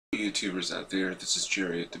YouTubers out there, this is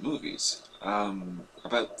Jerry at the movies.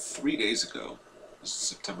 About 3 days ago, this is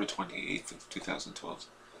September 28th of 2012.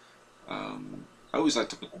 I always like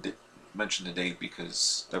to mention the date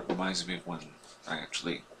because that reminds me of when I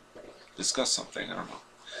actually discussed something. I don't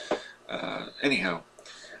know. Anyhow,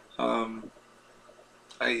 um,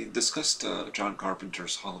 I discussed John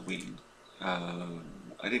Carpenter's Halloween. I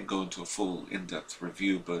didn't go into a full in-depth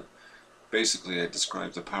review, but basically I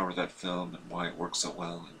described the power of that film and why it works so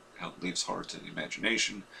well and how it leaves horror to the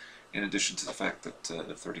imagination, in addition to the fact that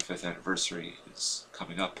the 35th anniversary is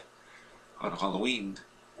coming up on Halloween,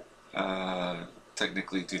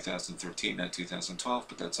 technically 2013, not 2012,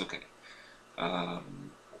 but that's okay. But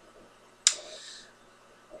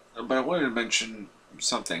I wanted to mention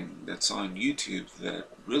something that's on YouTube that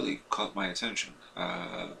really caught my attention.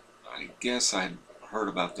 I guess I'd heard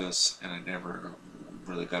about this and I never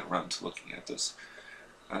really got around to looking at this.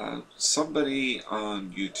 Somebody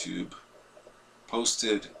on YouTube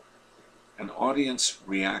posted an audience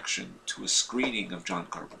reaction to a screening of John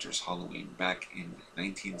Carpenter's Halloween back in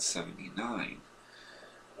 1979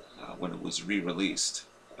 when it was re-released.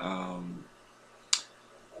 And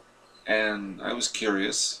I was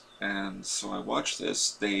curious, and so I watched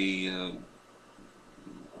this. They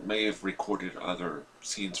may have recorded other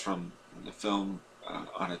scenes from the film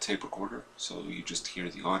on a tape recorder, so you just hear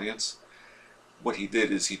the audience. What he did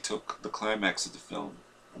is he took the climax of the film,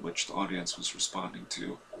 which the audience was responding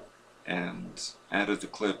to, and added the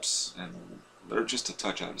clips, and they're just a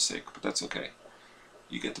touch out of sync, but that's okay.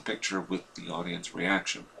 You get the picture with the audience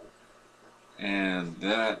reaction. And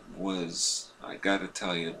that was, I gotta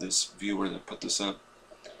tell you, this viewer that put this up,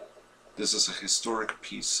 this is a historic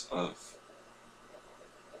piece of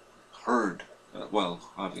heard, well,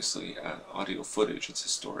 obviously, audio footage. It's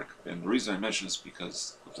historic. And the reason I mention this is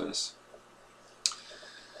because of this.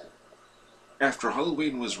 After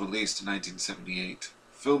Halloween was released in 1978,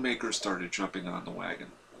 filmmakers started jumping on the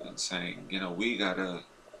wagon and saying, you know, we gotta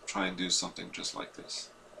try and do something just like this.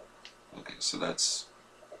 Okay, so that's,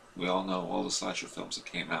 we all know all the slasher films that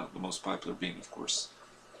came out, the most popular being, of course,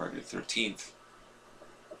 Friday the 13th.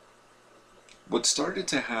 What started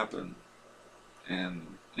to happen,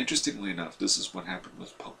 and interestingly enough, this is what happened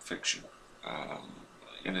with Pulp-Fiction,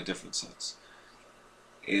 in a different sense,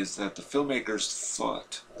 is that the filmmakers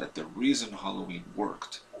thought that the reason Halloween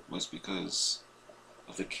worked was because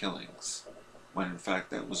of the killings, when in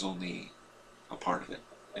fact that was only a part of it.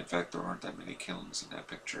 In fact, there aren't that many killings in that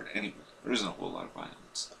picture anyway. There isn't a whole lot of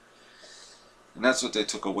violence. And that's what they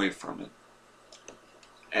took away from it.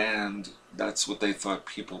 And that's what they thought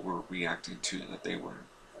people were reacting to, that they were,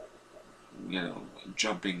 you know,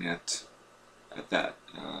 jumping at that,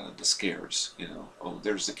 the scares, you know, oh,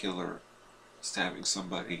 there's the killer stabbing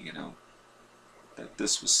somebody, you know, that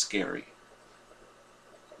this was scary.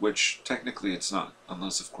 Which, technically, it's not,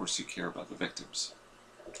 unless, of course, you care about the victims.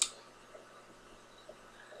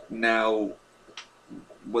 Now,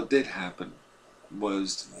 what did happen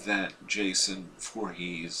was that Jason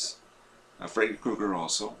Voorhees, Freddy Krueger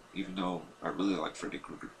also, even though I really like Freddy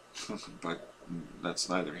Krueger, but that's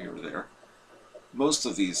neither here or there. Most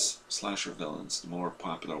of these slasher villains, the more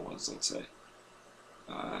popular ones, let's say,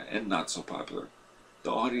 and not so popular,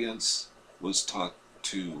 the audience was taught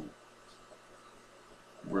to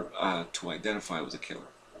identify with the killer.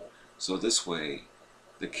 So this way,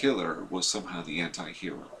 the killer was somehow the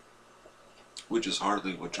anti-hero, which is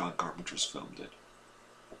hardly what John Carpenter's film did.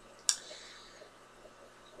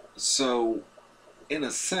 So, in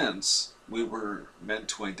a sense, we were meant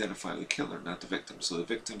to identify the killer, not the victim. So the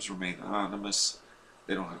victims remain anonymous.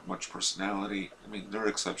 They don't have much personality. I mean, there are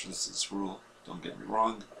exceptions to this rule, don't get me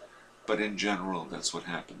wrong. But in general, that's what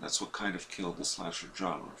happened. That's what kind of killed the slasher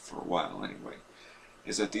genre for a while anyway.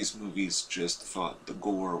 Is that these movies just thought the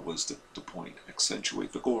gore was the point.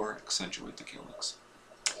 Accentuate the gore, accentuate the killings.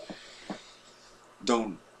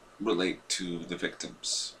 Don't relate to the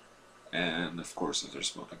victims. And of course, if they're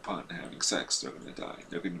smoking pot and having sex, they're going to die.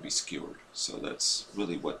 They're going to be skewered. So that's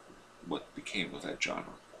really what became with that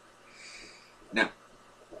genre. Now,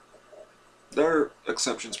 there are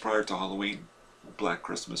exceptions prior to Halloween. Black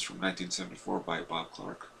Christmas from 1974 by Bob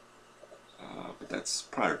Clark. But that's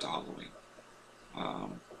prior to Halloween.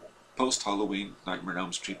 Post-Halloween, Nightmare on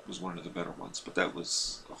Elm Street was one of the better ones, but that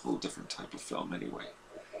was a whole different type of film anyway.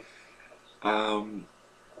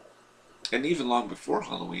 And even long before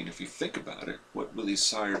Halloween, if you think about it, what really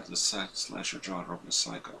sired the slasher genre was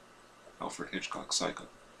Psycho, Alfred Hitchcock's Psycho,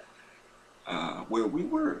 where we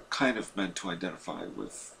were kind of meant to identify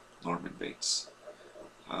with Norman Bates.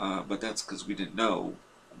 But that's because we didn't know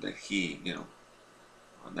that he, you know,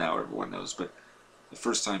 well, now everyone knows, but the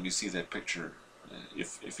first time you see that picture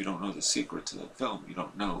If you don't know the secret to that film, you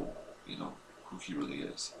don't know, who he really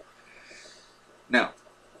is. Now,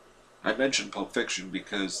 I mentioned Pulp Fiction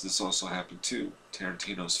because this also happened too.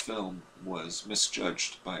 Tarantino's film was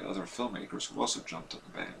misjudged by other filmmakers who also jumped on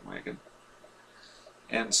the bandwagon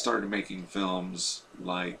and started making films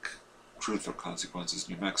like Truth or Consequences,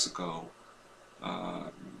 New Mexico.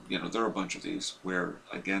 There are a bunch of these where,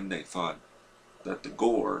 again, they thought that the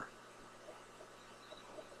gore,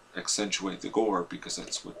 accentuate the gore because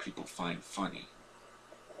that's what people find funny.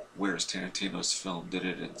 Whereas Tarantino's film did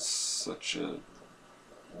it in such a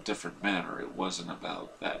different manner. It wasn't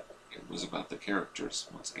about that. It was about the characters,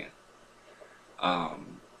 once again.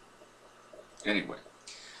 Anyway,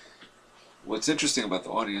 what's interesting about the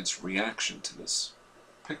audience reaction to this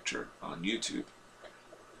picture on YouTube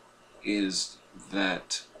is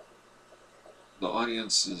that the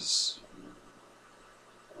audience is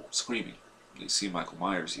screaming. They see Michael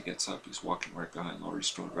Myers, he gets up, he's walking right behind Laurie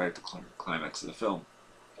Strode right at the climax of the film.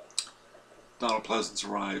 Donald Pleasance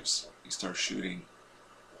arrives, he starts shooting,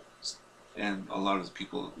 and a lot of the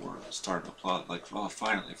people were starting to applaud, like, oh,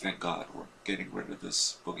 finally, thank God, we're getting rid of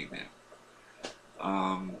this boogeyman.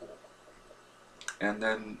 And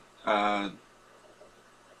then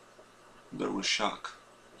there was shock.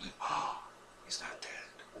 Like, oh, he's not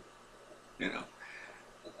dead.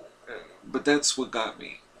 But that's what got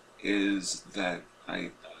me, is that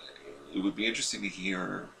it would be interesting to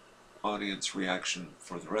hear audience reaction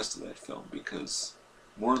for the rest of that film, because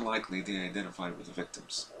more than likely they identified with the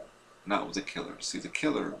victims, not with the killer. See, the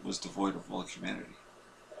killer was devoid of all humanity.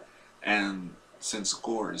 And since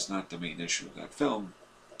gore is not the main issue of that film,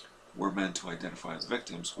 we're meant to identify as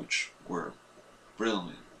victims, which were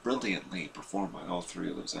brilliantly performed by all three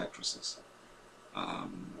of those actresses.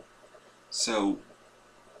 So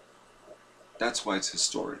that's why it's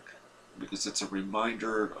historic, because it's a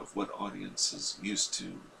reminder of what audiences used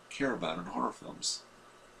to care about in horror films: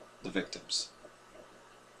 the victims,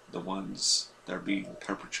 the ones that are being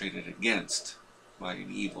perpetrated against by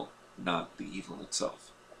an evil, not the evil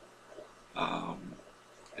itself.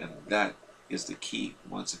 And that is the key,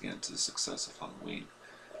 once again, to the success of Halloween.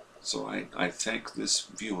 So I thank this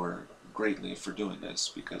viewer greatly for doing this,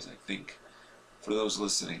 because I think for those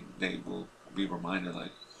listening, they will be reminded,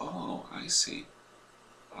 like, oh, I see.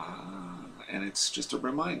 And it's just a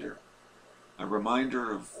reminder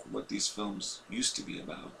of what these films used to be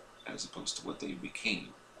about, as opposed to what they became.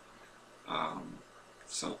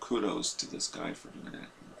 So kudos to this guy for doing that.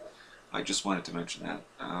 I just wanted to mention that,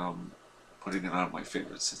 putting it on my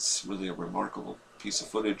favorites. It's really a remarkable piece of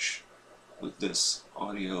footage with this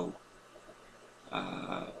audio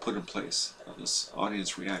put in place of this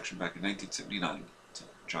audience reaction back in 1979 to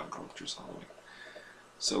John-Carpenter's Halloween.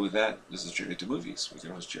 So with that, this is Jerry to Movies with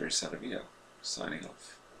your host Jerry Saravia, signing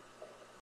off.